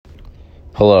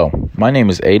Hello, my name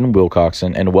is Aiden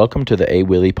Wilcoxon, and welcome to the A.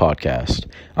 Willie podcast.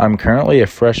 I'm currently a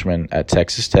freshman at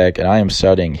Texas Tech, and I am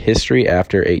studying history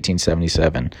after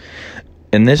 1877.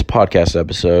 In this podcast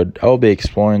episode, I will be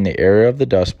exploring the era of the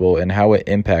Dust Bowl and how it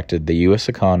impacted the U.S.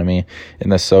 economy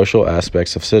and the social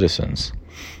aspects of citizens.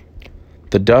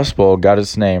 The Dust Bowl got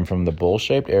its name from the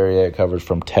bowl-shaped area it covered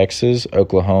from Texas,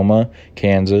 Oklahoma,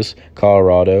 Kansas,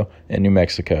 Colorado, and New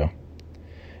Mexico.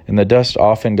 And the dust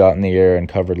often got in the air and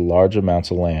covered large amounts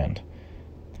of land.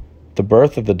 The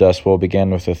birth of the Dust Bowl began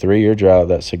with a 3-year drought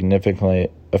that significantly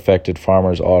affected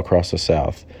farmers all across the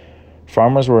South.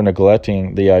 Farmers were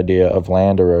neglecting the idea of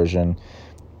land erosion,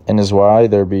 and is why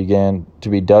there began to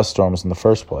be dust storms in the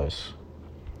first place.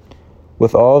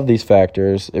 With all of these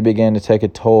factors, it began to take a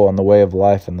toll on the way of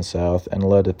life in the South and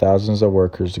led to thousands of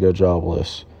workers to go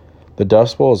jobless. The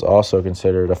Dust Bowl is also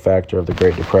considered a factor of the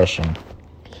Great Depression.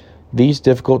 These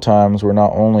difficult times were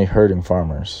not only hurting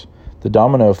farmers. The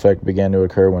domino effect began to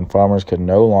occur when farmers could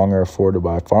no longer afford to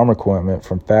buy farm equipment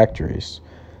from factories.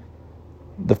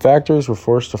 The factories were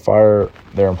forced to fire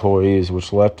their employees,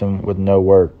 which left them with no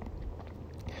work.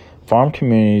 Farm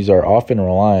communities are often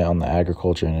reliant on the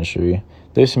agriculture industry.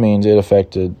 This means it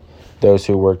affected those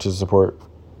who work to support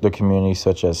the community,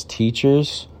 such as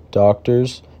teachers,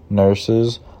 doctors,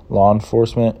 nurses, law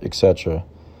enforcement, etc.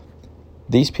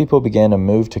 These people began to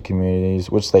move to communities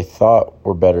which they thought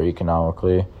were better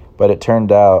economically, but it turned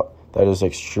out that it is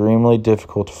extremely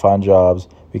difficult to find jobs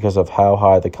because of how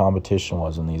high the competition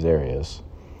was in these areas.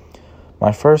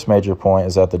 My first major point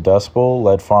is that the Dust Bowl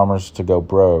led farmers to go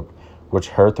broke, which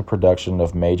hurt the production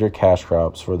of major cash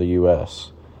crops for the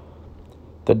U.S.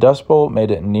 The Dust Bowl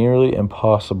made it nearly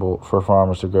impossible for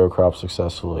farmers to grow crops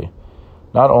successfully.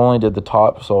 Not only did the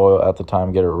topsoil at the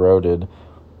time get eroded,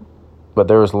 but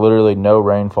there was literally no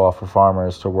rainfall for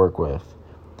farmers to work with.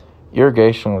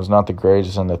 Irrigation was not the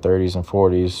greatest in the 30s and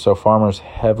 40s, so farmers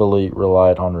heavily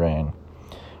relied on rain.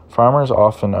 Farmers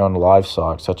often owned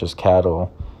livestock, such as cattle,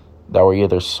 that were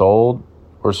either sold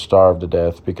or starved to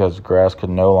death because grass could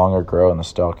no longer grow in the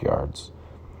stockyards,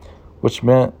 which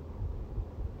meant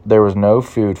there was no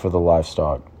food for the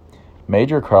livestock.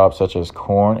 Major crops such as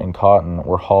corn and cotton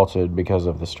were halted because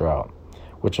of this drought,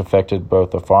 which affected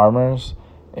both the farmers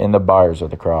and the buyers of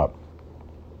the crop.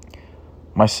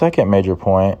 My second major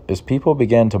point is people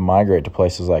began to migrate to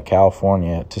places like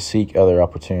California to seek other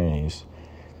opportunities.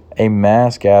 A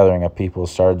mass gathering of people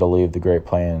started to leave the Great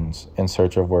Plains in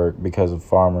search of work because of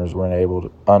farmers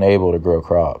were unable to grow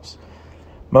crops.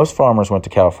 Most farmers went to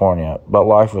California, but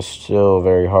life was still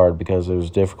very hard because it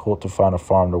was difficult to find a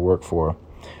farm to work for.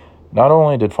 Not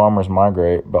only did farmers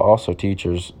migrate, but also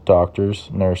teachers, doctors,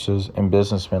 nurses, and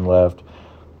businessmen left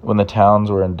when the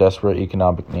towns were in desperate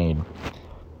economic need.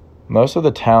 Most of the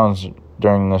towns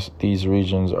during these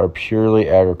regions are purely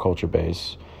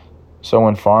agriculture-based, so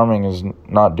when farming is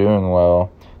not doing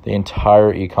well, the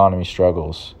entire economy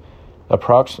struggles.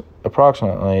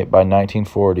 Approximately by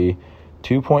 1940,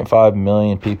 2.5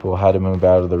 million people had to move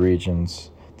out of the regions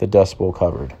the Dust Bowl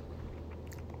covered.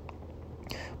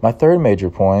 My third major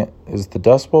point is the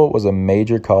Dust Bowl was a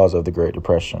major cause of the Great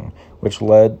Depression, which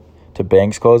led to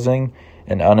banks closing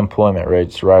and unemployment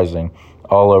rates rising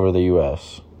all over the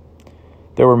U.S.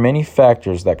 There were many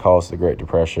factors that caused the Great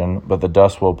Depression, but the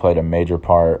Dust Bowl played a major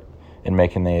part in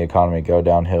making the economy go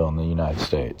downhill in the United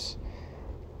States.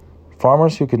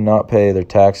 Farmers who could not pay their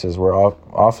taxes were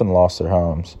often lost their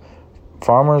homes.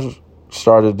 Farmers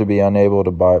started to be unable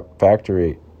to buy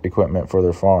factory equipment for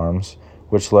their farms,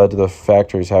 which led to the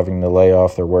factories having to lay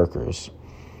off their workers.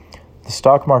 The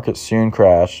stock market soon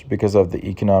crashed because of the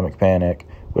economic panic,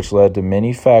 which led to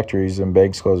many factories and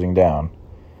banks closing down.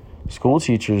 School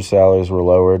teachers' salaries were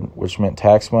lowered, which meant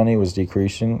tax money was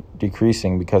decreasing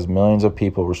because millions of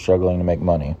people were struggling to make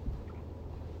money.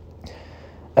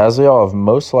 As we all have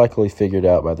most likely figured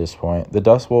out by this point, the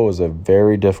Dust Bowl was a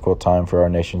very difficult time for our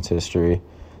nation's history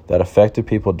that affected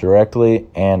people directly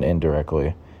and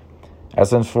indirectly.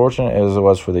 As unfortunate as it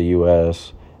was for the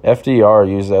U.S.,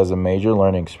 FDR used it as a major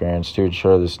learning experience to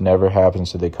ensure this never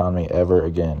happens to the economy ever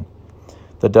again.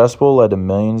 The Dust Bowl led to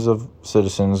millions of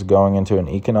citizens going into an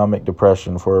economic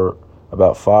depression for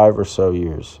about 5 or so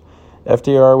years.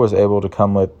 FDR was able to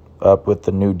come up with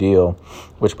the New Deal,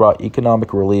 which brought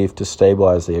economic relief to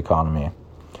stabilize the economy.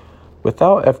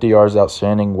 Without FDR's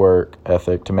outstanding work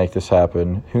ethic to make this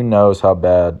happen, who knows how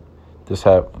bad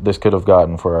this could have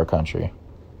gotten for our country.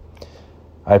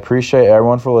 I appreciate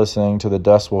everyone for listening to the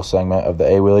Dust Bowl segment of the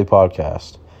A. Willie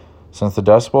podcast. Since the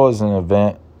Dust Bowl is an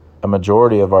event a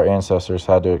majority of our ancestors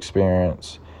had to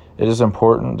experience, it is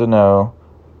important to know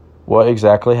what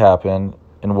exactly happened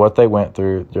and what they went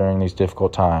through during these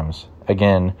difficult times.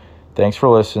 Again, Thanks for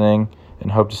listening,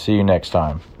 and hope to see you next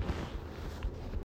time.